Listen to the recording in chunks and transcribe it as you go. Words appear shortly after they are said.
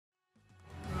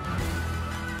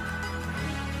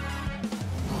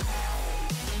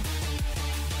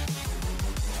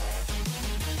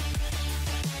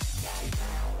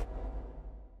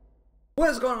What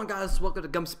is going on, guys? Welcome to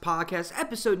Gumps Podcast,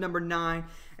 episode number 9.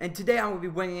 And today I'm going to be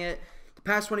winging it. The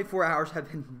past 24 hours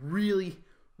have been really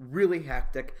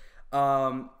hectic.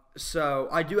 So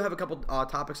I do have a couple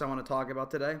topics I want to talk about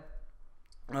today.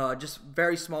 Just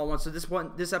very small ones. So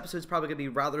this episode is probably going to be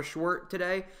rather short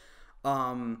today.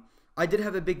 I did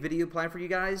have a big video planned for you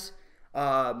guys.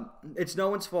 It's no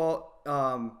one's fault.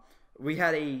 We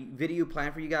had a video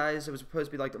planned for you guys. It was supposed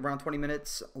to be like around 20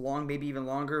 minutes long, maybe even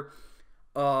longer.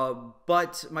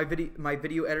 But my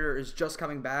video editor is just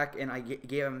coming back, and I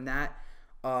gave him that.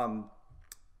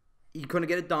 He couldn't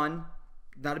get it done.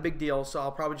 Not a big deal. So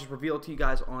I'll probably just reveal it to you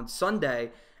guys on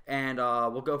Sunday, and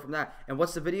we'll go from that. And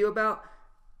what's the video about?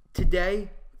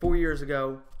 Today, 4 years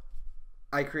ago,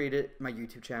 I created my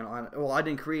YouTube channel. Well, I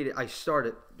didn't create it. I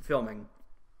started filming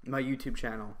my YouTube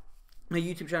channel. My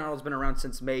YouTube channel has been around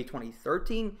since May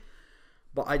 2013,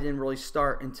 but I didn't really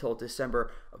start until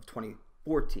December of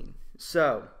 2014.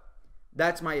 So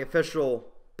that's my official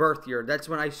birth year. That's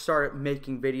when I started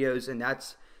making videos, and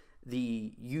that's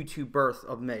the YouTube birth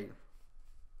of me.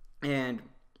 And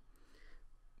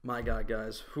my God,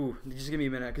 guys, just give me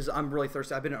a minute because I'm really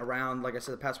thirsty. I've been around, like I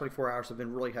said, the past 24 hours have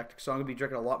been really hectic, so I'm gonna be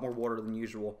drinking a lot more water than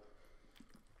usual.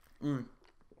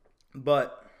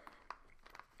 But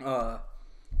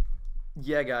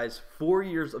yeah, guys, 4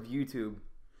 years of YouTube.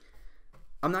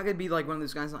 I'm not going to be like one of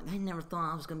those guys like, I never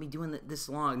thought I was going to be doing it this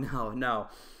long. No.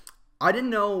 I didn't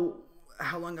know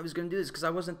how long I was going to do this because I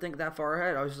wasn't thinking that far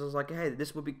ahead. I was just like, hey,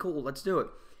 this would be cool. Let's do it.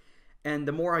 And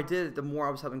the more I did it, the more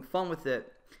I was having fun with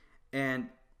it. And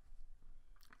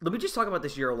let me just talk about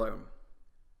this year alone.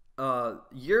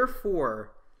 Year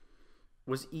 4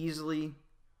 was easily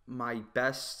my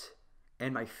best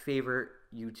and my favorite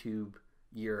YouTube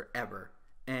year ever.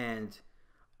 And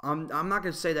I'm not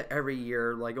going to say that every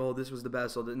year, like, oh, this was the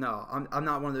best. No, I'm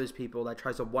not one of those people that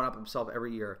tries to one-up himself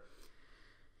every year.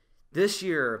 This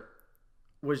year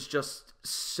was just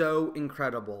so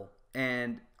incredible,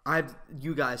 and I have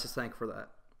you guys to thank for that.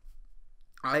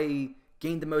 I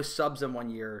gained the most subs in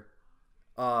 1 year.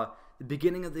 The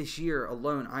beginning of this year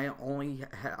alone, I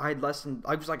was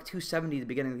like 270 at the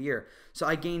beginning of the year. So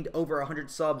I gained over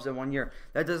 100 subs in 1 year.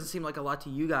 That doesn't seem like a lot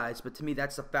to you guys, but to me,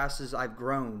 that's the fastest I've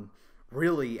grown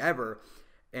really ever.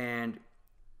 And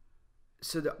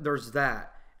so there's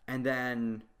that, and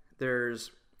then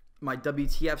there's my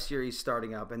WTF series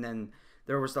starting up, and then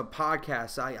there was the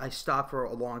podcast. I stopped for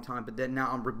a long time, but then now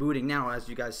I'm rebooting now, as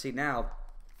you guys see now.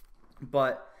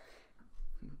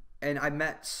 And I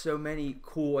met so many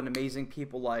cool and amazing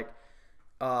people, like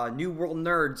New World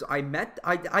Nerds.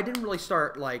 I didn't really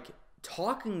start like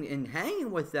talking and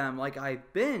hanging with them like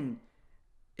I've been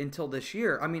until this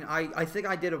year. I mean, I think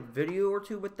I did a video or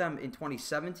two with them in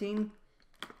 2017,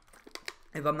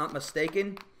 if I'm not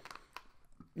mistaken.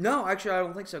 No, actually, I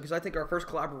don't think so, because I think our first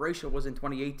collaboration was in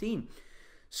 2018.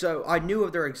 So I knew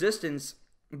of their existence,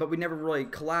 but we never really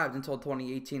collabed until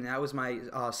 2018. That was my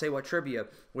Say What Trivia,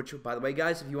 which, by the way,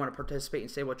 guys, if you want to participate in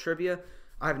Say What Trivia,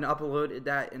 I haven't uploaded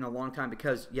that in a long time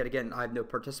because, yet again, I have no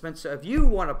participants. So if you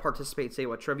want to participate in Say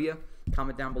What Trivia,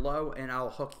 comment down below, and I'll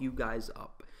hook you guys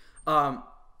up.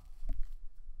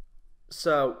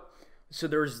 So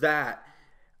there's that,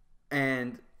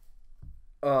 and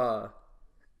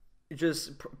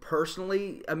just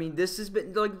personally, I mean, this has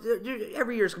been like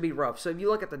every year's gonna be rough. So if you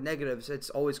look at the negatives, it's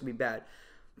always gonna be bad.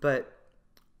 But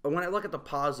when I look at the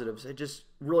positives, it just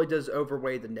really does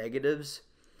overweigh the negatives.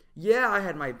 Yeah, I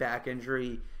had my back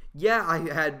injury. Yeah, I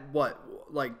had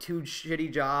like 2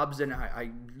 shitty jobs, and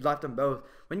I left them both.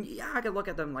 Yeah, I could look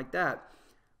at them like that.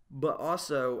 But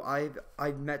also,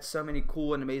 I've met so many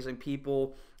cool and amazing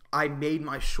people. I made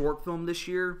my short film this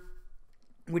year,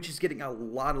 which is getting a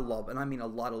lot of love, and I mean a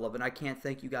lot of love. And I can't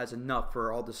thank you guys enough for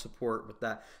all the support with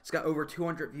that. It's got over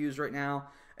 200 views right now.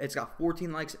 It's got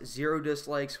 14 likes, 0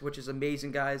 dislikes, which is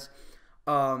amazing, guys.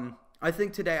 I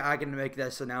think today I'm going to make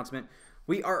this announcement.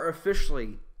 We are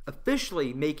officially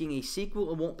making a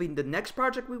sequel. It won't be the next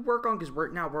project we work on, because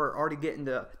we're already getting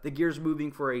the gears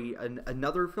moving for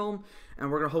another film,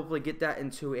 and we're gonna hopefully get that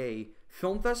into a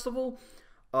film festival.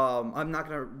 I'm not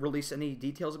gonna release any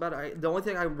details about it. The only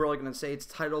thing I'm really gonna say, it's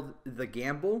titled The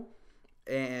Gamble,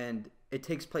 and it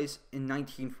takes place in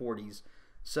 1940s.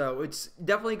 So it's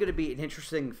definitely gonna be an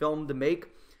interesting film to make,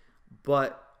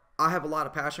 but I have a lot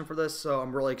of passion for this, so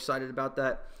I'm really excited about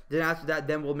that. Then after that,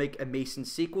 we'll make a Mason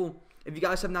sequel. If you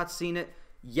guys have not seen it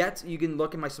yet, you can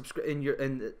look in my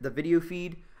in the video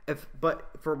feed. But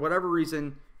for whatever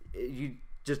reason you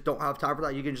just don't have time for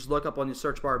that, you can just look up on the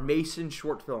search bar Mason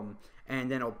short film, and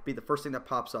then it'll be the first thing that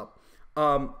pops up.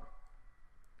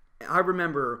 I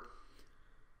remember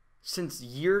since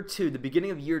year 2, the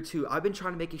beginning of year 2, I've been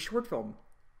trying to make a short film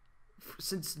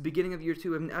since the beginning of year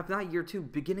 2, if not year 2,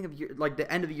 beginning of year, like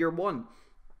the end of year 1.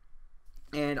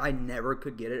 And I never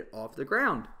could get it off the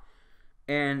ground.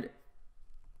 And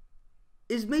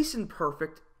is Mason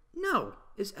perfect? No.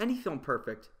 Is any film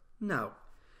perfect? No.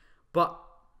 But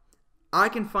I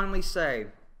can finally say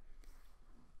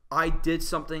I did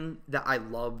something that I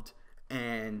loved,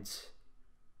 and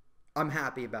I'm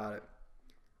happy about it.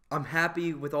 I'm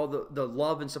happy with all the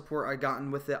love and support I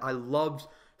gotten with it. I loved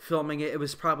filming it. It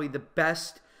was probably the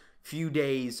best few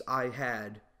days I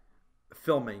had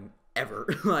filming ever.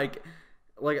 like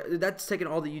that's taking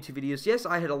all the YouTube videos. Yes,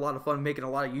 I had a lot of fun making a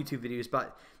lot of YouTube videos,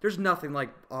 but there's nothing like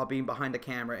being behind the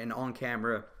camera and on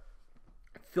camera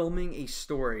filming a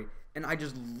story, and I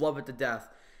just love it to death.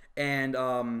 And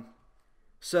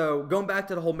so going back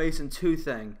to the whole Mason 2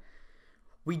 thing,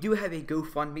 we do have a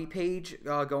GoFundMe page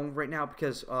going right now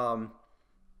because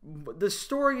the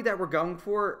story that we're going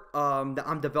for, that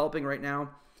I'm developing right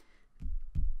now,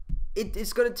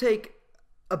 it's going to take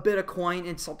a bit of coin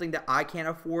and something that I can't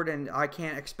afford, and I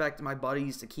can't expect my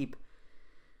buddies to keep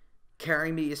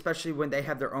carrying me, especially when they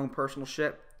have their own personal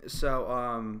shit. So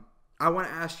I want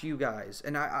to ask you guys,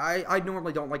 and I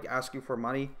normally don't like to ask you for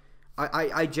money.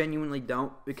 I genuinely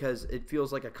don't, because it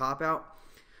feels like a cop-out.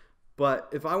 But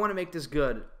if I want to make this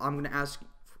good, I'm going to ask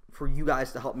for you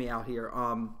guys to help me out here.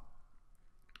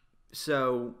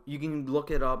 So you can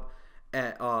look it up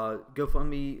at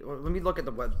GoFundMe. Or let me look at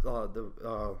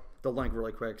the link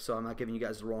really quick, so I'm not giving you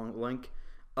guys the wrong link.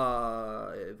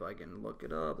 If I can look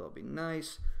it up, that'll be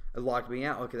nice. It locked me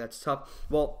out. Okay, that's tough.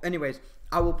 Well, anyways,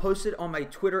 I will post it on my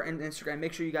Twitter and Instagram.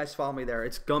 Make sure you guys follow me there.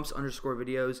 It's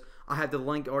Gumps_videos. I have the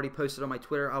link already posted on my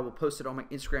Twitter. I will post it on my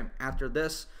Instagram after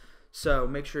this. So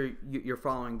make sure you're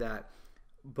following that.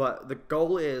 But the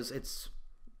goal is, it's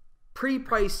pretty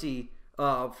pricey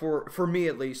for me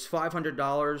at least,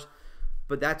 $500.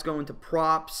 But that's going to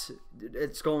props.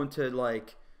 It's going to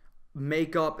like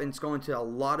makeup, and it's going to a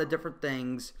lot of different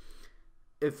things.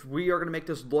 If we are going to make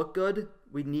this look good,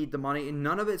 we need the money, and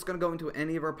none of it's going to go into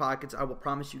any of our pockets. I will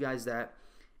promise you guys that.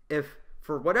 If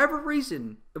for whatever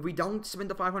reason, if we don't spend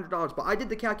the $500, but I did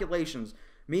the calculations,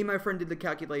 me and my friend did the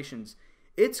calculations,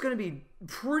 it's going to be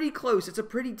pretty close. It's a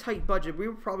pretty tight budget. We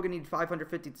were probably going to need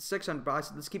 550 to 600, but I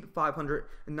said let's keep it 500,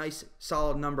 a nice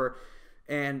solid number.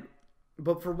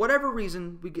 But for whatever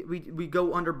reason, we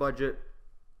go under budget.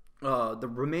 The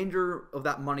remainder of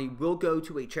that money will go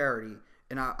to a charity,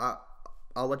 and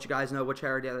I'll let you guys know what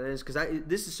charity that is, because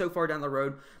this is so far down the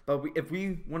road. But if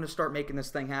we want to start making this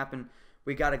thing happen,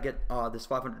 we got to get this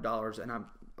 $500. And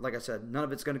like I said, none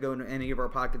of it's going to go into any of our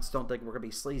pockets. Don't think we're going to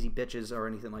be sleazy bitches or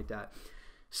anything like that.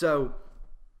 So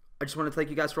I just want to thank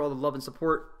you guys for all the love and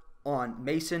support on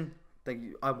Mason. Thank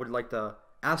you. I would like to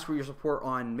ask for your support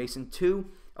on Mason 2,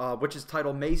 which is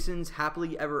titled Mason's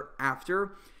Happily Ever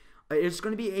After. It's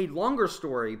going to be a longer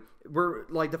story.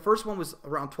 The first one was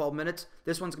around 12 minutes.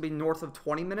 This one's going to be north of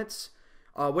 20 minutes,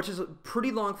 which is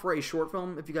pretty long for a short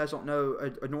film. If you guys don't know,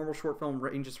 a normal short film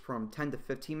ranges from 10 to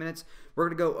 15 minutes. We're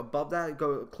going to go above that,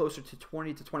 go closer to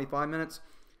 20 to 25 minutes.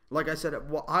 Like I said,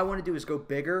 what I want to do is go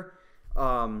bigger.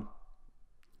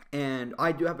 And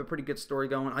I do have a pretty good story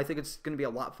going. I think it's going to be a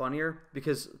lot funnier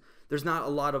because there's not a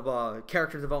lot of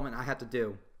character development I have to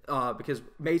do because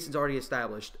Mason's already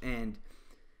established, and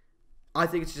I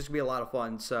think it's just going to be a lot of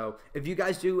fun. So if you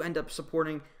guys do end up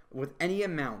supporting with any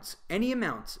amounts,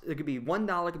 it could be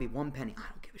 $1, it could be 1 penny. I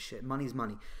don't give a shit. Money's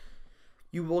money.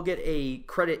 You will get a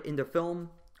credit in the film.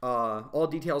 All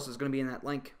details is going to be in that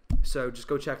link. So just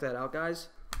go check that out, guys.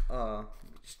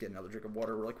 Just get another drink of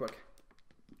water really quick.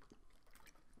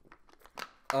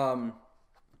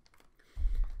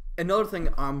 Another thing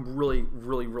I'm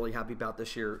really happy about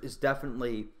this year is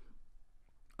definitely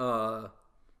the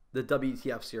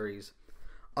WTF series.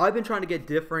 I've been trying to get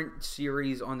different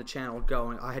series on the channel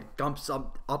going. I had Gumps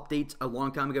updates a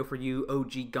long time ago for you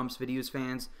OG Gumps videos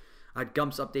fans. I had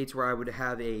Gumps updates where I would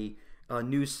have a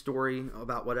news story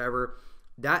about whatever.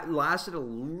 That lasted a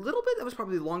little bit. That was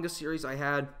probably the longest series I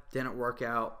had. Didn't work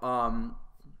out.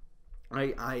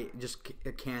 I just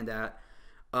canned that.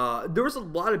 There was a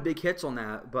lot of big hits on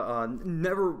that, but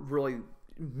never really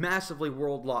massively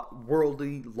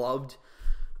worldly loved.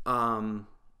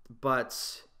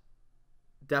 But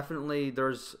definitely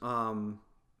there's the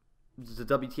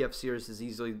WTF series is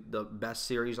easily the best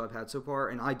series I've had so far,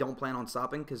 and I don't plan on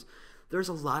stopping because there's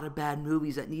a lot of bad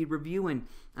movies that need reviewing.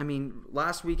 I mean,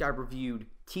 last week I reviewed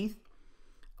Teeth.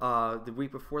 The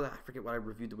week before that, I forget what I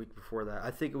reviewed the week before that.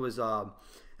 I think it was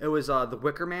The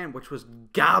Wicker Man, which was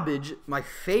garbage.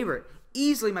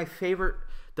 Easily my favorite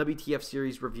WTF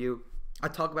series review. I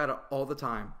talk about it all the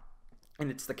time, and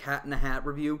it's the Cat in the Hat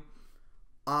review.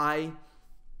 I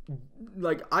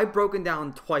like I've broken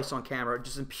down twice on camera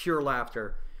just in pure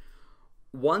laughter.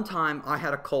 One time I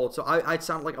had a cold, so I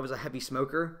sounded like I was a heavy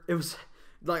smoker. It was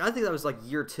like, I think that was like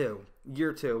year two.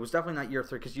 Year two. It was definitely not year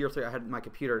three, because year three I had my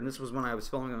computer, and this was when I was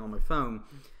filming it on my phone.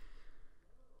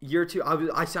 Year two,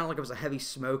 I sounded like I was a heavy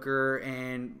smoker,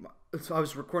 and so I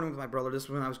was recording with my brother. This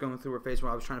was when I was going through a phase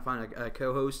where I was trying to find a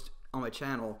co-host on my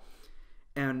channel,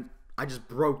 and I just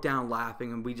broke down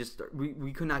laughing, and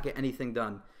we could not get anything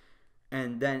done.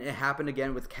 And then it happened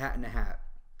again with Cat in a Hat.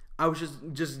 I was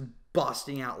just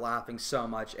busting out laughing so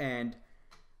much, and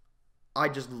I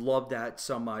just love that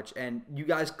so much. And you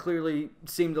guys clearly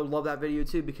seem to love that video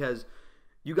too, because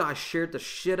you guys shared the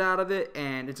shit out of it,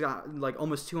 and it's got like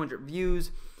almost 200 views.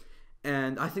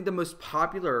 And I think the most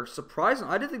popular,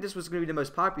 surprisingly, I didn't think this was going to be the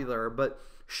most popular, but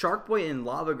Shark Boy and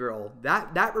Lava Girl,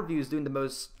 that review is doing the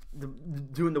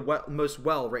most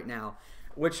well right now,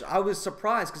 which I was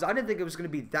surprised, because I didn't think it was going to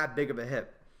be that big of a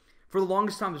hit. For the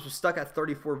longest time, it was stuck at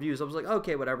 34 views. I was like,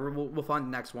 okay, whatever, we'll find the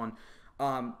next one.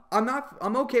 I'm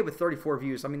okay with 34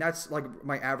 views. I mean, that's like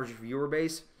my average viewer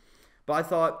base, but I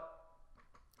thought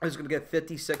I was going to get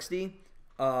 50, 60.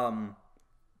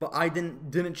 But I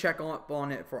didn't check up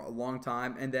on it for a long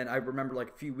time, and then I remember like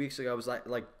a few weeks ago, I was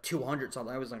like 200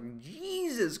 something. I was like,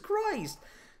 Jesus Christ!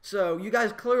 So you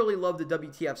guys clearly love the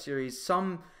WTF series.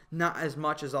 Some not as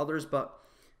much as others, but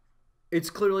it's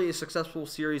clearly a successful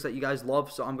series that you guys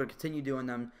love. So I'm going to continue doing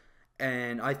them,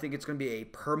 and I think it's going to be a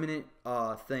permanent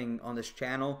thing on this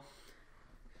channel.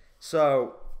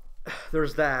 So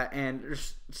there's that, and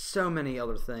there's so many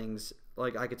other things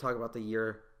like I could talk about the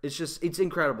year. It's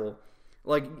incredible.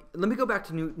 Like, let me go back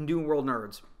to New World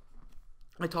Nerds.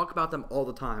 I talk about them all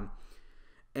the time.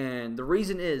 And the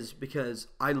reason is because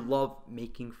I love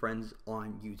making friends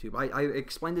on YouTube. I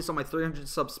explained this on my 300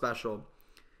 sub special.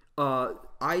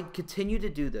 I continue to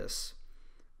do this,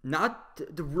 not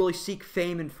to really seek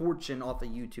fame and fortune off of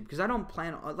YouTube, because I don't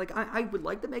plan on, like, I would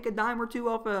like to make a dime or two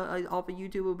off of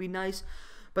YouTube. It would be nice.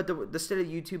 But the state of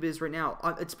YouTube is right now,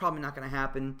 it's probably not going to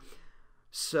happen.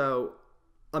 So,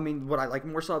 I mean, would I like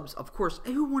more subs? Of course.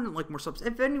 Who wouldn't like more subs?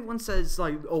 If anyone says,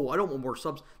 like, oh, I don't want more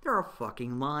subs, they're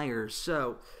fucking liars.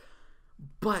 So,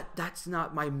 but that's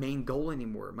not my main goal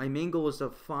anymore. My main goal is to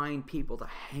find people to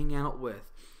hang out with.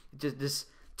 Just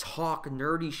talk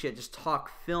nerdy shit. Just talk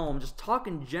film. Just talk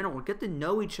in general. Get to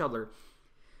know each other.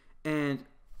 And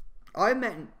I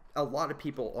met a lot of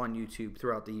people on YouTube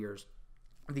throughout the years.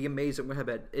 The amazing, we have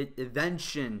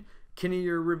Invention,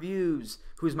 Kinnear Reviews,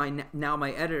 who's now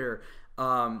my editor.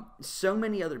 So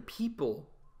many other people.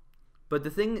 But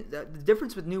the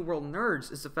difference with New World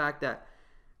Nerds is the fact that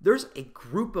there's a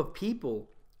group of people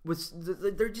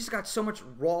they're just got so much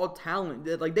raw talent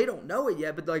that, like, they don't know it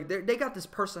yet, but like they got this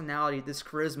personality, this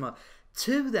charisma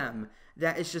to them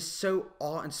that is just so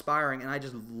awe-inspiring, and I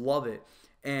just love it.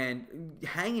 And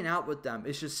hanging out with them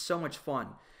is just so much fun.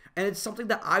 And it's something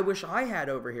that I wish I had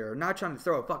over here. I'm not trying to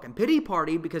throw a fucking pity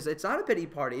party, because it's not a pity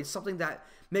party. It's something that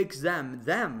makes them,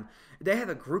 them. They have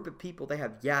a group of people. They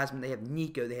have Yasmin. They have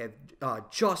Nico. They have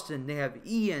Justin. They have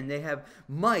Ian. They have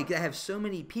Mike. They have so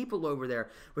many people over there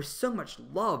with so much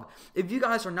love. If you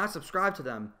guys are not subscribed to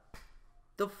them,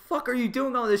 the fuck are you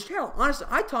doing on this channel? Honestly,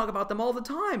 I talk about them all the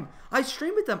time. I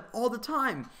stream with them all the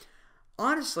time.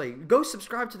 Honestly, go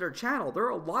subscribe to their channel. They're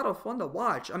a lot of fun to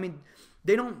watch. I mean,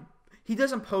 he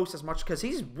doesn't post as much because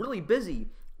he's really busy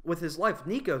with his life.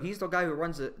 Nico, he's the guy who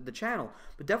runs the channel.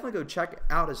 But definitely go check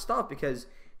out his stuff, because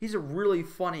he's a really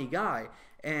funny guy.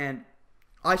 And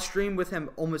I stream with him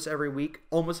almost every week.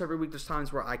 Almost every week. There's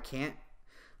times where I can't.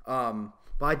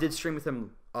 But I did stream with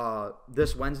him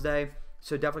this Wednesday.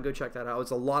 So definitely go check that out.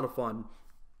 It's a lot of fun.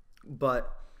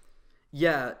 But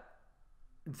yeah,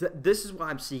 this is what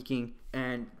I'm seeking.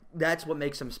 And that's what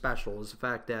makes them special, is the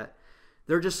fact that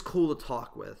they're just cool to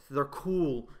talk with. They're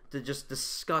cool to just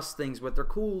discuss things with. They're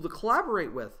cool to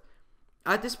collaborate with.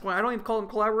 At this point, I don't even call them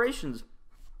collaborations,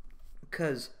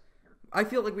 because I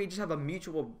feel like we just have a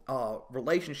mutual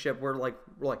relationship where we're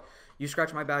like, you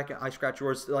scratch my back, I scratch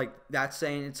yours. Like, that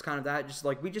saying, it's kind of that. Just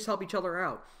like, we just help each other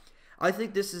out. I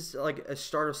think this is like a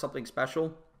start of something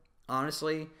special,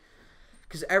 honestly,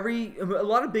 because a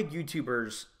lot of big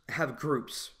YouTubers have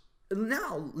groups.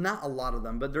 Now, not a lot of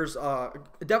them, but there's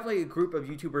definitely a group of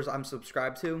YouTubers I'm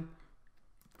subscribed to.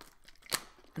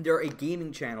 They're a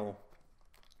gaming channel.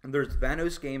 And there's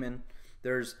Vanos Gaming,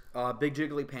 there's Big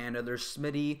Jiggly Panda, there's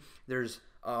Smitty, there's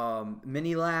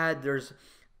Mini Lad, there's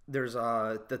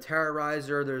the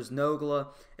Terrorizer, there's Nogla.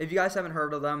 If you guys haven't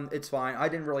heard of them, it's fine. I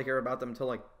didn't really hear about them until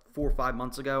like 4 or 5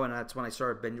 months ago, and that's when I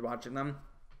started binge watching them.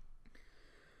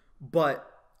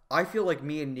 But I feel like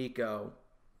me and Nico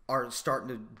are starting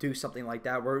to do something like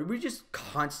that where we just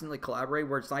constantly collaborate,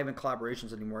 where it's not even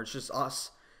collaborations anymore. It's just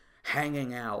us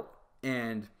hanging out,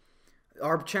 and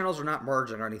our channels are not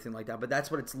merging or anything like that, but that's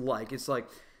what it's like. It's like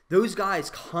those guys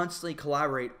constantly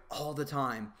collaborate all the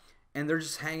time, and they're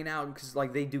just hanging out because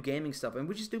like they do gaming stuff, and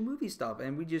we just do movie stuff,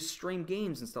 and we just stream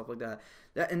games and stuff like that.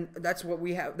 And that's what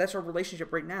we have. That's our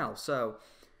relationship right now. So,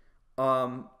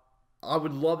 I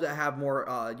would love to have more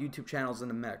YouTube channels in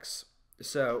the mix.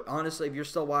 So honestly, if you're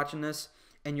still watching this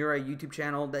and you're a YouTube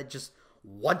channel that just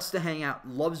wants to hang out,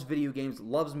 loves video games,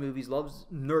 loves movies, loves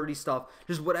nerdy stuff,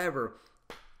 just whatever,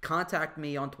 contact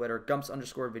me on Twitter,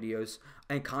 Gumps_videos,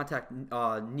 and contact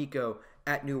Nico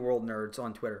at New World Nerds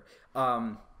on Twitter.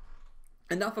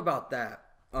 Enough about that,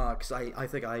 because I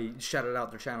think I shouted out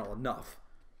their channel enough.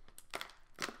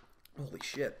 Holy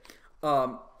shit.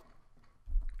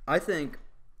 I think,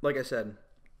 like I said,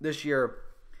 this year,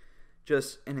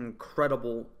 just an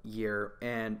incredible year,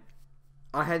 and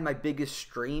I had my biggest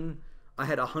stream. I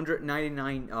had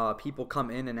 199 people come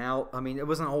in and out. I mean, it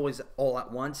wasn't always all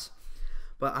at once,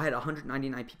 but I had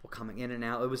 199 people coming in and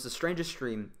out. It was the strangest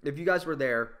stream. If you guys were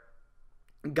there,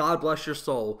 God bless your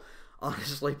soul,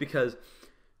 honestly, because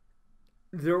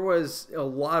there was a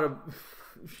lot of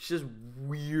just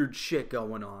weird shit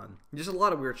going on. Just a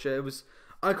lot of weird shit.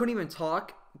 I couldn't even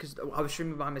talk because I was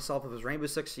streaming by myself. It was Rainbow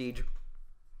Six Siege.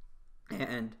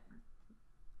 And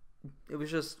it was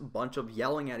just a bunch of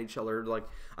yelling at each other. Like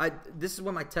this is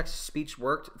when my text-to-speech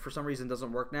worked. For some reason, it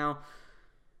doesn't work now.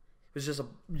 It was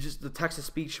just the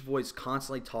text-to-speech voice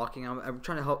constantly talking. I'm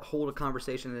trying to hold a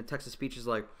conversation, and the text-to-speech is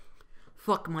like,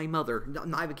 "Fuck my mother." No,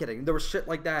 not even kidding. There was shit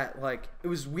like that. Like it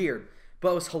was weird,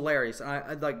 but it was hilarious. And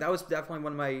I like that was definitely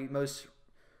one of my most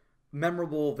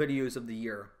memorable videos of the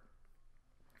year.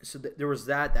 So there was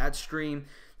that stream.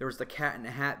 There was the Cat in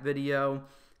a Hat video.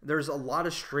 There's a lot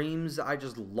of streams I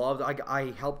just loved.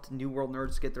 I helped New World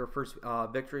Nerds get their first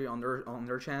victory on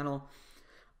their channel.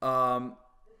 On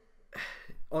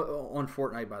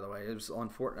Fortnite, by the way. It was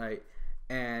on Fortnite.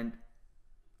 And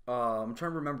I'm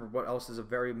trying to remember what else is a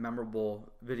very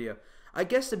memorable video. I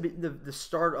guess the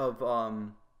start of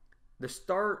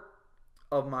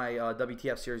my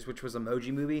WTF series, which was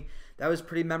Emoji Movie, that was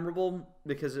pretty memorable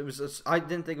because it was I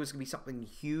didn't think it was gonna be something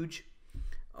huge.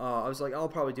 I was like, I'll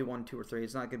probably do 1, 2, or 3.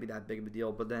 It's not gonna be that big of a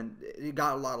deal. But then it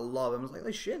got a lot of love. I was like,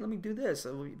 oh shit, let me do this.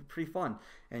 It'll be pretty fun.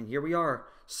 And here we are,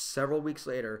 several weeks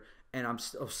later, and I'm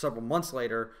several months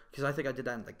later, because I think I did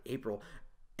that in like April,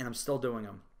 and I'm still doing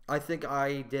them. I think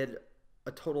I did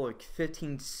a total of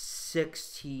 15,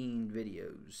 16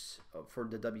 videos for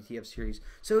the WTF series.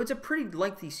 So it's a pretty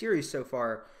lengthy series so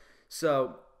far.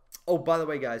 So, oh, by the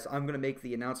way, guys, I'm going to make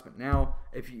the announcement now.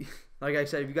 If you, like I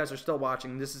said, if you guys are still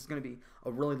watching, this is going to be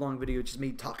a really long video, just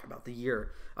me talking about the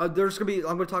year. I'm going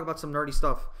to talk about some nerdy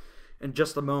stuff in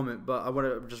just a moment, but I want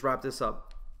to just wrap this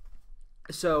up.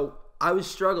 So, I was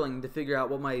struggling to figure out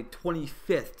what my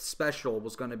 25th special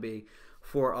was going to be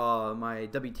for my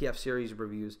WTF series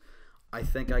reviews. I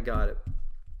think I got it.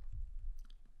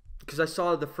 Because I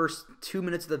saw the first 2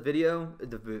 minutes of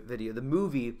the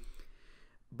movie,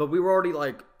 but we were already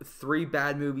like 3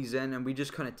 bad movies in, and we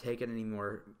just couldn't take it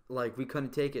anymore. Like, we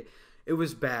couldn't take it. It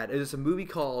was bad. It was a movie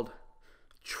called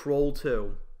Troll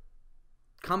 2.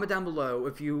 Comment down below.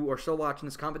 If you are still watching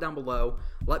this, comment down below.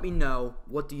 Let me know,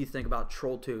 what do you think about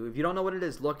Troll 2? If you don't know what it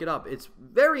is, look it up. It's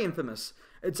very infamous.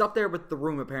 It's up there with The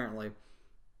Room, apparently.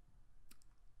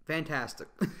 Fantastic.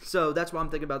 So that's what I'm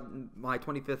thinking about my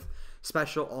 25th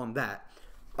special on that.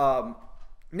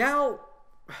 Now,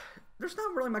 there's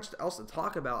not really much else to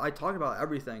talk about. I talk about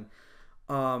everything.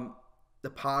 The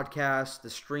podcast,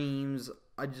 the streams.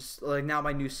 I just, like, now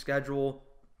my new schedule.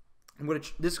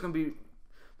 This is going to be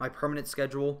my permanent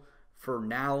schedule for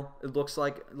now. It looks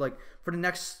like for the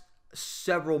next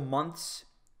several months,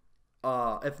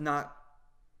 if not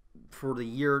for the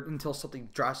year, until something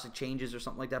drastic changes or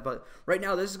something like that. But right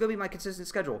now, this is going to be my consistent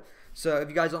schedule. So if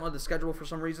you guys don't know the schedule for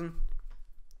some reason,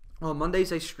 well,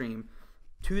 Mondays I stream.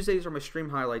 Tuesdays are my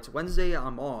stream highlights. Wednesday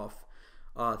I'm off.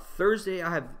 Thursday I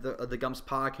have the Gumps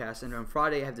podcast, and on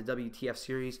Friday I have the WTF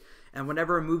series. And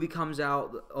whenever a movie comes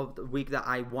out of the week that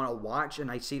I want to watch and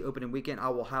I see it opening weekend, I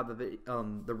will have the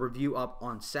review up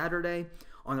on Saturday.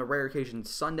 On the rare occasion,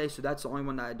 Sunday. So that's the only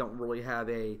one that I don't really have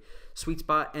a sweet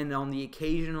spot. And on the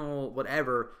occasional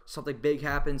whatever, something big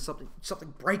happens,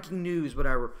 something breaking news,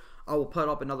 whatever, I will put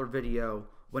up another video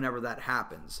whenever that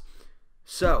happens.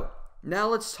 So now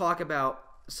let's talk about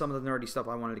some of the nerdy stuff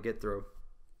I wanted to get through.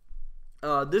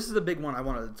 This is the big one I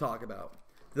wanted to talk about.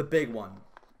 The big one.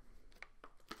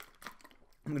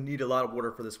 I'm going to need a lot of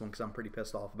water for this one because I'm pretty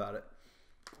pissed off about it.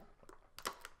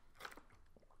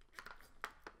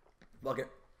 Fuck it.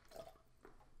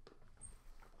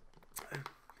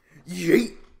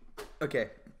 Yeet. Okay.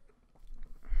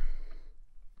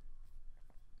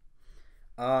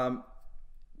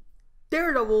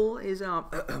 Daredevil is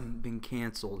been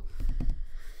canceled.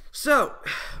 So,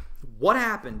 what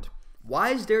happened? Why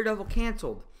is Daredevil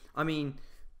canceled? I mean,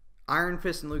 Iron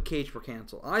Fist and Luke Cage were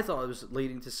canceled. I thought it was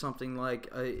leading to something like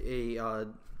a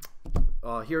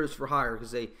Heroes for Hire,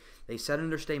 because they said in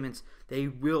their statements they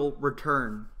will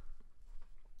return,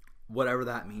 whatever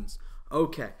that means.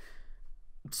 Okay.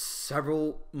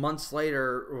 Several months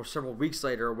later, or several weeks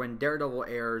later, when Daredevil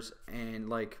airs and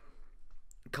like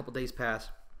a couple days pass,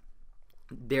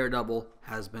 Daredevil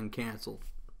has been canceled.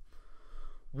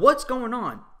 What's going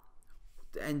on?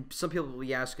 And some people will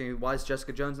be asking, why is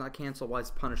Jessica Jones not canceled? Why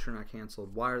is Punisher not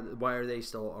canceled? Why are they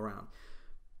still around?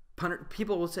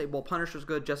 People will say, well, Punisher's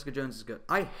good, Jessica Jones is good.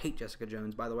 I hate Jessica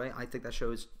Jones, by the way. I think that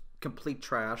show is complete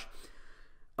trash.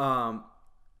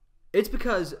 It's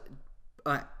because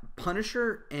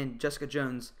Punisher and Jessica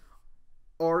Jones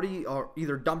already are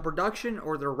either done production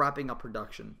or they're wrapping up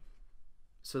production.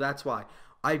 So that's why.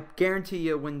 I guarantee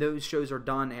you when those shows are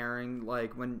done airing,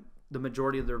 like when the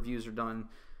majority of their reviews are done,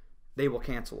 they will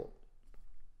cancel it.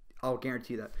 I'll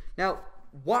guarantee that. Now,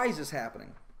 why is this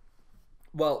happening?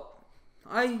 Well,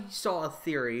 I saw a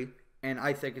theory, and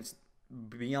I think it's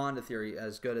beyond a theory,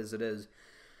 as good as it is.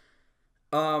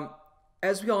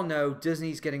 As we all know,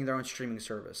 Disney's getting their own streaming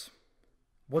service.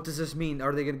 What does this mean?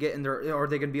 Are they going to get in there? Are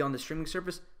they going to be on the streaming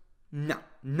service? No,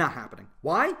 not happening.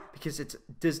 Why? Because it's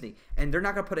Disney, and they're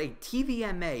not going to put a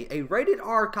TVMA, a rated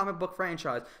R comic book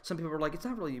franchise. Some people are like, it's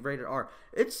not really rated R.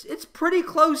 It's pretty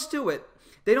close to it.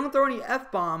 They don't throw any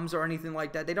F-bombs or anything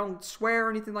like that. They don't swear or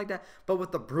anything like that. But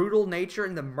with the brutal nature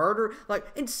and the murder, like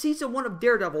in season 1 of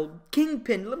Daredevil,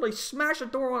 Kingpin literally smashed a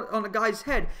door on a guy's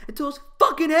head until his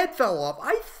fucking head fell off.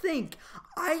 I think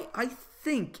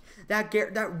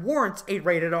that warrants a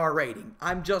rated R rating.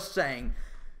 I'm just saying.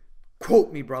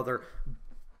 Quote me, brother.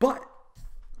 But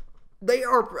they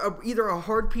are either a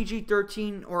hard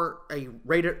PG-13 or a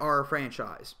rated R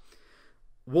franchise.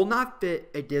 Will not fit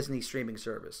a Disney streaming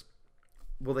service.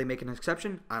 Will they make an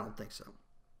exception? I don't think so.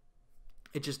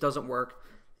 It just doesn't work.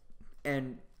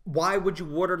 And why would you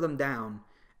water them down?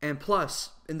 And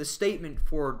plus, in the statement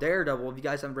for Daredevil, if you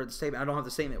guys haven't read the statement, I don't have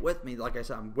the statement with me. Like I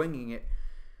said, I'm winging it.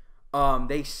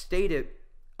 They stated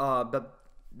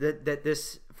that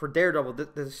this, for Daredevil,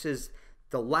 this is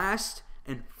the last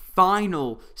and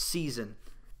final season.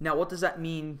 Now, what does that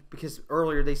mean? Because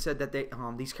earlier they said that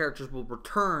these characters will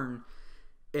return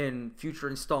in future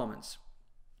installments.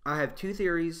 I have two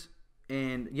theories,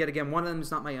 and yet again, one of them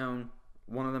is not my own.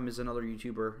 One of them is another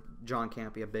YouTuber, John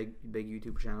Campy, a big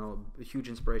YouTube channel, a huge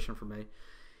inspiration for me.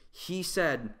 He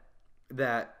said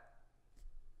that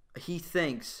he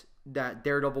thinks that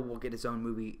Daredevil will get his own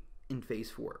movie in Phase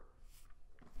 4.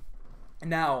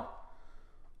 Now,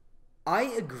 I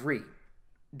agree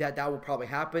that will probably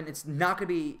happen. It's not going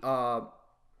to be, what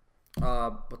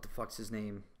the fuck's his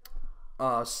name?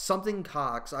 Something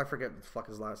Cox. I forget what the fuck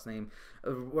his last name.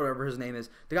 Whatever his name is.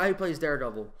 The guy who plays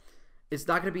Daredevil. It's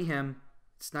not going to be him.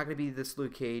 It's not going to be this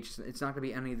Luke Cage. It's not going to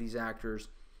be any of these actors.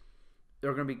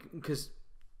 They're going to be, because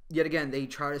yet again, they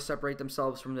try to separate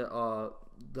themselves from the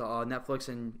Netflix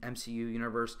and MCU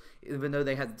universe. Even though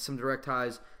they had some direct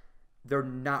ties, they're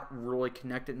not really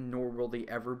connected, nor will they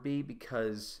ever be,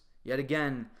 because yet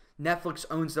again, Netflix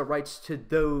owns the rights to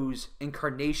those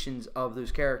incarnations of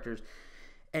those characters.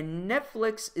 And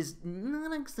Netflix is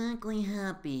not exactly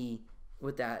happy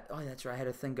with that. Oh, that's right. I had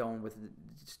a thing going with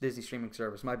Disney streaming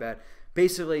service. My bad.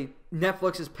 Basically,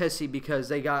 Netflix is pissy because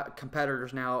they got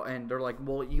competitors now, and they're like,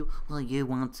 well, you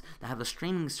want to have a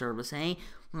streaming service, eh?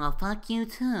 Well, fuck you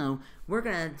too. We're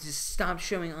going to just stop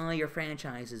showing all your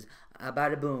franchises.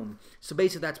 Bada boom. So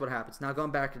basically, that's what happens. Now,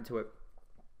 going back into it,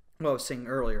 what I was saying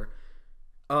earlier,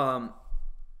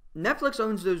 Netflix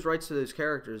owns those rights to those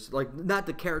characters. Like, not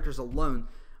the characters alone.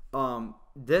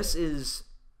 This is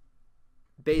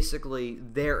basically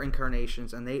their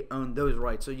incarnations, and they own those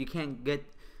rights. So you can't get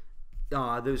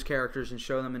those characters and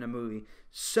show them in a movie.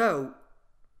 So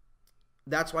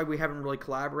that's why we haven't really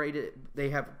collaborated. They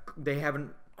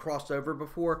haven't crossed over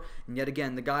before. And yet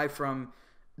again, the guy from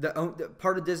the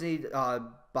part of Disney,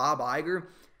 Bob Iger,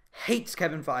 hates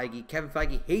Kevin Feige. Kevin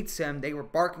Feige hates him. They were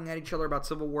barking at each other about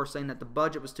Civil War, saying that the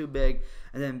budget was too big.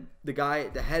 And then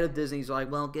the head of Disney's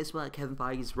like, well, guess what? Kevin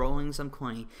Feige's rolling some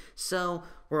coin. So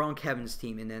we're on Kevin's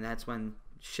team. And then that's when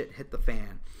shit hit the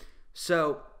fan.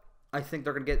 So I think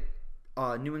they're going to get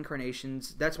new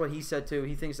incarnations. That's what he said too.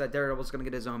 He thinks that Daredevil's going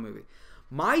to get his own movie.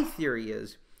 My theory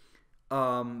is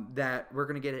that we're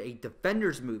going to get a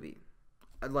Defenders movie.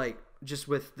 Like, just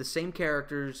with the same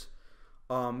characters,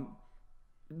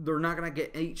 they're not going to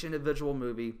get each individual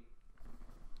movie.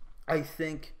 I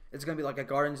think it's going to be like a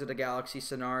Guardians of the Galaxy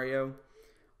scenario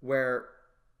where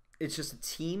it's just a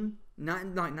team, not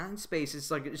in space. It's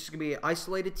just going to be an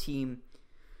isolated team,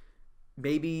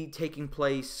 maybe taking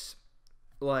place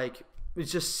like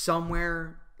it's just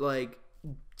somewhere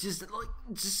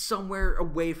just somewhere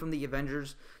away from the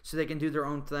Avengers so they can do their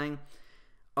own thing.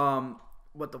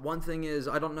 But the one thing is,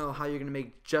 I don't know how you're going to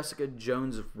make Jessica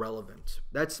Jones relevant.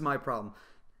 That's my problem.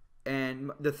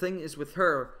 And the thing is with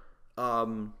her,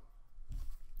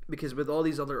 because with all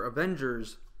these other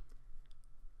Avengers,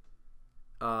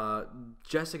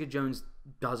 Jessica Jones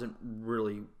doesn't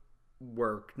really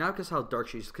work. Not because how dark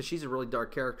she is, because she's a really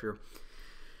dark character.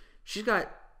 She's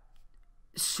got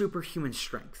superhuman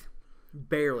strength.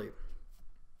 Barely.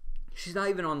 She's not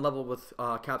even on level with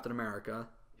Captain America.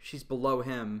 She's below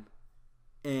him.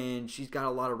 And she's got a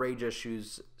lot of rage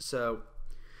issues. So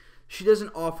she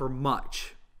doesn't offer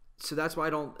much. So that's why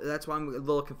I'm a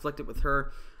little conflicted with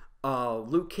her.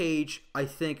 Luke Cage, I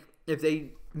think if they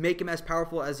make him as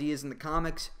powerful as he is in the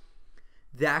comics,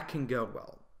 that can go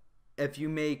well. If you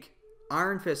make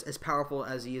Iron Fist as powerful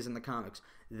as he is in the comics,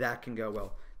 that can go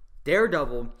well.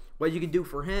 Daredevil, what you can do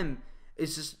for him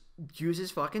is just use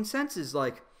his fucking senses.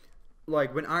 Like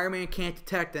when Iron Man can't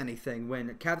detect anything,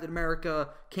 when Captain America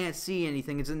can't see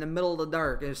anything, it's in the middle of the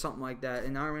dark or something like that,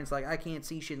 and Iron Man's like, I can't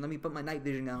see shit, let me put my night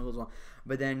vision down.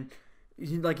 But then,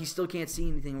 he still can't see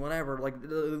anything, whatever. Like,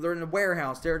 they're in a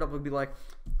warehouse. Daredevil would be like,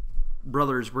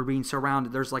 brothers, we're being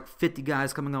surrounded. There's 50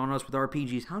 guys coming on us with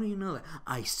RPGs. How do you know that?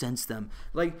 I sense them.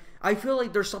 I feel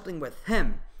like there's something with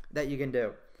him that you can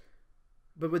do.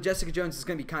 But with Jessica Jones, it's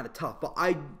going to be kind of tough. But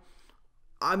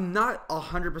I'm not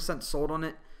 100% sold on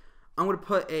it. I'm going to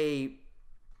put a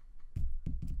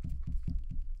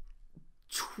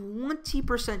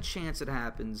 20% chance it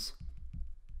happens.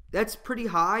 That's pretty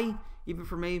high, even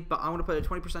for me, but I want to put a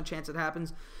 20% chance it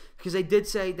happens because they did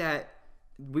say that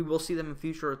we will see them in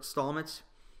future installments.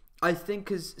 I think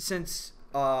because since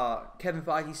Kevin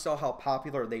Feige saw how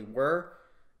popular they were,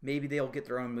 maybe they'll get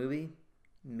their own movie.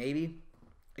 Maybe.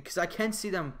 Because I can see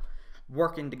them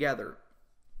working together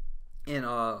in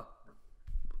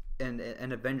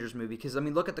an Avengers movie. Because,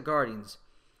 look at the Guardians.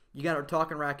 You got a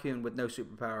talking raccoon with no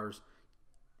superpowers.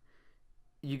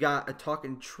 You got a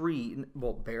talking tree.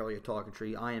 Well, barely a talking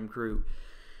tree. I Am Groot.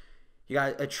 You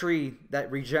got a tree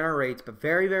that regenerates, but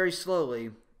very, very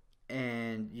slowly.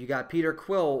 And you got Peter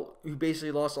Quill, who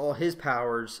basically lost all his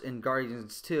powers in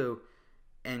Guardians 2.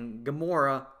 And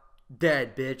Gamora,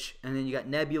 dead, bitch. And then you got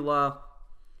Nebula.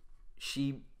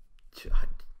 She's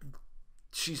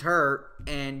hurt.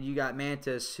 And you got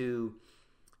Mantis, who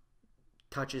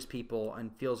touches people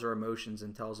and feels their emotions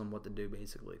and tells them what to do,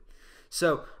 basically.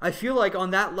 So I feel like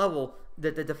on that level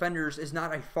that the Defenders is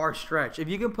not a far stretch. If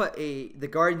you can put the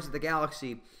Guardians of the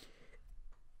Galaxy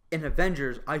in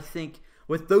Avengers, I think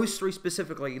with those three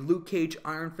specifically, Luke Cage,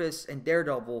 Iron Fist, and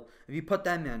Daredevil, if you put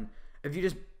them in, if you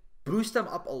just boost them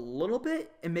up a little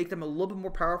bit and make them a little bit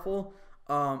more powerful,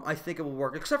 I think it will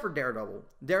work. Except for Daredevil.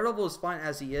 Daredevil is fine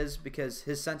as he is because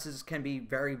his senses can be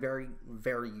very, very,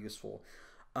 very useful.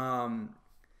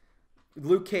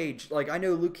 Luke Cage, I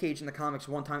know Luke Cage in the comics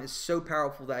one time is so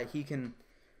powerful that he can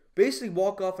basically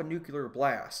walk off a nuclear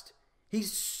blast.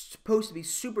 He's supposed to be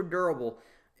super durable,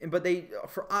 but they,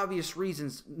 for obvious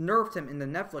reasons, nerfed him in the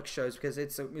Netflix shows because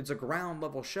it's a ground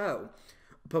level show.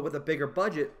 But with a bigger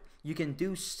budget, you can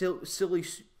do silly,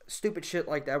 stupid shit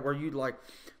like that where you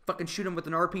fucking shoot him with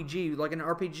an RPG, like an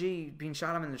RPG being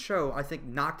shot him in the show. I think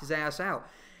knocked his ass out.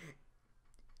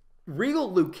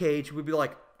 Real Luke Cage would be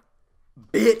like,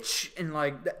 bitch, and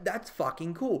that's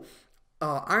fucking cool.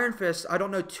 Iron Fist, I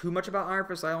don't know too much about Iron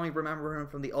Fist. I only remember him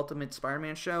from the Ultimate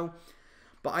Spider-Man show,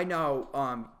 but I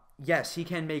know yes, he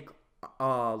can make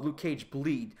Luke Cage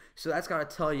bleed, so that's gotta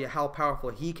tell you how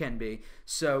powerful he can be.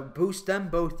 So boost them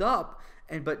both up,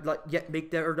 but yet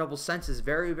make Daredevil senses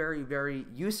very, very, very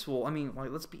useful.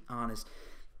 Let's be honest,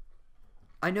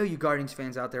 I know you Guardians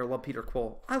fans out there love Peter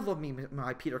Quill. I love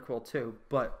my Peter Quill too,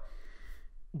 but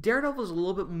Daredevil is a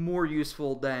little bit more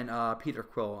useful than Peter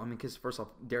Quill. Because first off,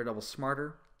 Daredevil's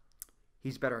smarter.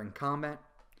 He's better in combat.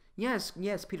 Yes,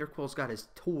 Peter Quill's got his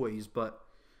toys, but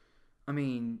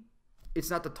it's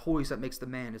not the toys that makes the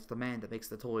man. It's the man that makes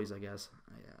the toys, I guess.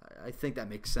 I think that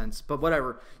makes sense. But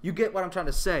whatever. You get what I'm trying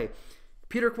to say.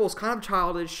 Peter Quill's kind of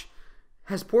childish,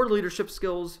 has poor leadership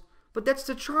skills, but that's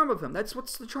the charm of him. That's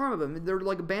what's the charm of him. They're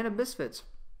like a band of misfits.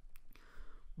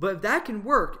 But if that can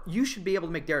work, you should be able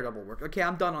to make Daredevil work. Okay,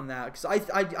 I'm done on that. Because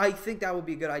I think that would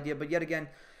be a good idea. But yet again,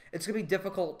 it's going to be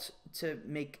difficult to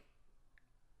make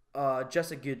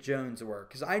Jessica Jones work,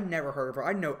 because I never heard of her.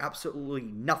 I know absolutely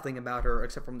nothing about her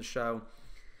except from the show.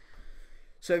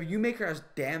 So if you make her as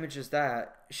damaged as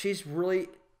that, she's really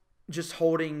just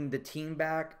holding the team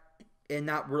back and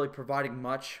not really providing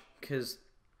much. Because,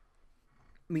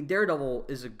 I mean, Daredevil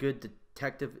is a good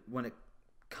detective when it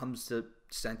comes to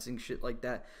sensing shit like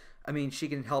that. I mean, she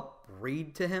can help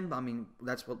read to him. I mean,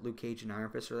 that's what Luke Cage and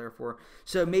Iron Fist are there for.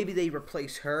 So maybe they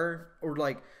replace her, or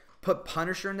like put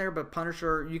Punisher in there. But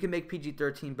Punisher, you can make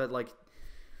PG-13, but like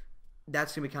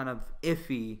that's gonna be kind of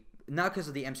iffy. Not because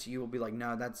of the MCU will be like,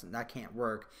 no, that can't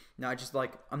work. No, I just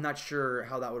like, I'm not sure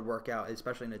how that would work out,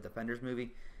 especially in a Defenders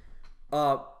movie.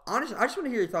 Honestly, I just want to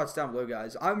hear your thoughts down below,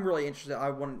 guys. I'm really interested. I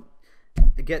want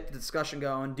to get the discussion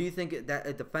going. Do you think that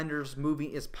a Defenders movie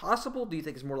is possible? Do you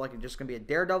think it's more likely just going to be a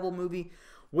Daredevil movie?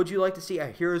 Would you like to see a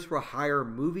Heroes for Hire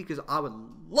movie? Because I would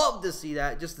love to see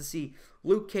that, just to see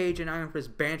Luke Cage and Iron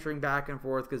Fist bantering back and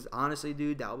forth. Because honestly,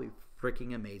 dude, that would be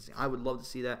freaking amazing. I would love to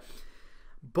see that.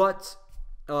 But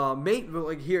maybe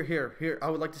like here, I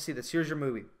would like to see this. Here's your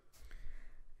movie.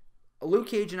 Luke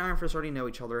Cage and Iron Fist already know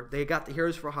each other. They got the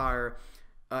Heroes for Hire,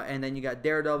 and then you got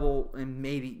Daredevil and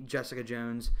maybe Jessica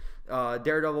Jones.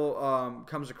 Daredevil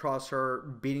comes across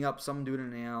her beating up some dude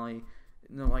in the alley.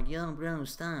 And they're like, yo, bro,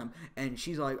 stop. And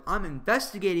she's like, I'm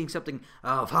investigating something,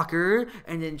 fucker.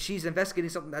 And then she's investigating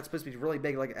something that's supposed to be really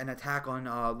big, like an attack on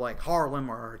like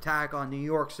Harlem or an attack on New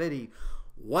York City.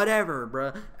 Whatever,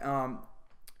 bro.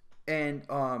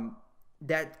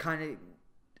 That kind of,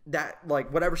 that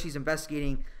like whatever she's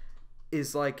investigating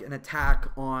is like an attack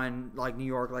on like New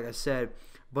York, like I said,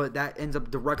 but that ends up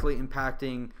directly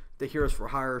impacting the Heroes for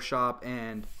Hire shop,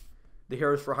 and the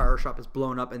Heroes for Hire shop is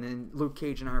blown up, and then Luke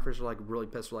Cage and Iron Fist are like really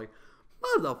pissed. They're like,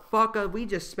 motherfucker, we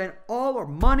just spent all our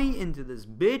money into this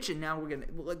bitch, and now we're gonna,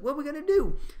 like, what are we gonna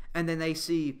do? And then they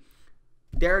see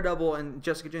Daredevil and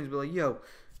Jessica Jones be like, yo,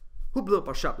 who blew up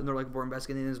our shop? And they're like, we're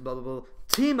investigating this, blah blah blah.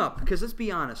 Team up, because let's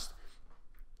be honest,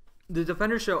 the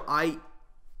Defenders show I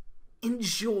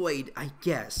enjoyed, I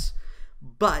guess,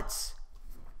 but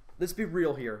let's be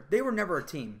real here. They were never a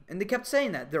team, and they kept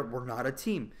saying that we're not a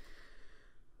team.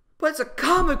 But it's a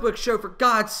comic book show, for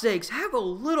God's sakes. Have a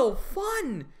little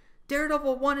fun.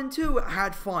 Daredevil 1 and 2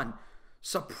 had fun.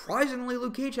 Surprisingly,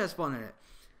 Luke Cage has fun in it.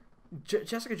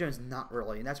 Jessica Jones, not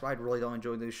really, and that's why I really don't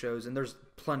enjoy those shows. And there's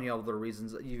plenty of other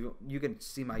reasons. You can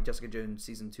see my Jessica Jones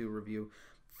season 2 review.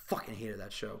 Fucking hated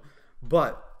that show,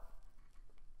 but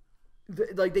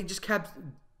like they just kept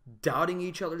doubting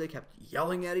each other. They kept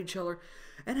yelling at each other,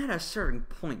 and at a certain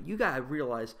point, you gotta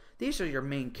realize these are your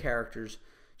main characters.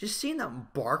 Just seeing them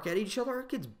bark at each other, it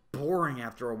gets boring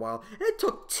after a while. And it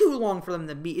took too long for them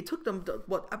to meet. It took them to,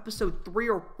 what, episode 3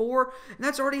 or 4? And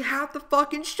that's already half the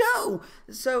fucking show.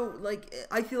 So, like,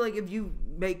 I feel like if you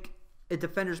make a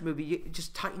Defenders movie, you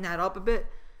just tighten that up a bit,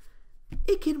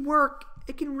 it can work.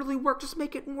 It can really work. Just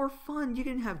make it more fun. You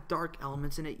can have dark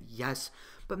elements in it, yes,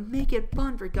 but make it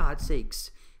fun, for God's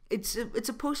sakes. It's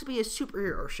supposed to be a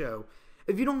superhero show.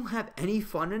 If you don't have any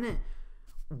fun in it,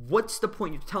 what's the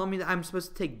point? You're telling me that I'm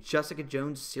supposed to take Jessica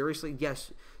Jones seriously?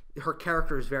 Yes, her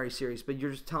character is very serious, but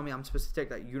you're just telling me I'm supposed to take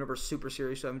that universe super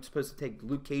serious, so I'm supposed to take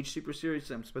Luke Cage super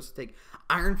seriously, I'm supposed to take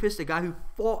Iron Fist, a guy who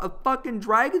fought a fucking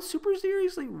dragon, super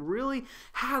seriously? Really?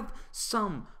 Have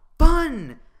some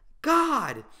fun.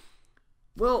 God.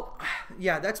 Well,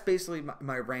 yeah, that's basically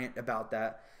my rant about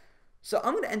that. So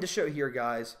I'm going to end the show here,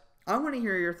 guys. I want to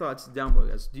hear your thoughts down below,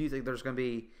 guys. Do you think there's going to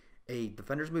be a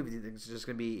Defenders movie? Do you think it's just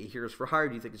going to be a Heroes for Hire?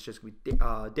 Do you think it's just going to be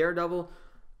Daredevil?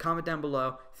 Comment down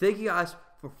below. Thank you guys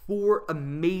for 4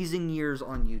 amazing years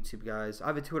on YouTube, guys. I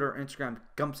have a Twitter, Instagram,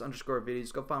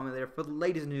 Gumps_videos. Go follow me there for the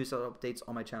latest news updates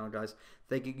on my channel, guys.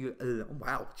 Thank you.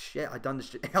 Wow, shit, I've done this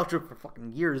outro for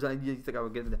fucking years. You think I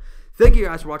would get into that? Thank you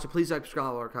guys for watching. Please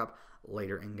subscribe,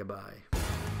 later, and goodbye.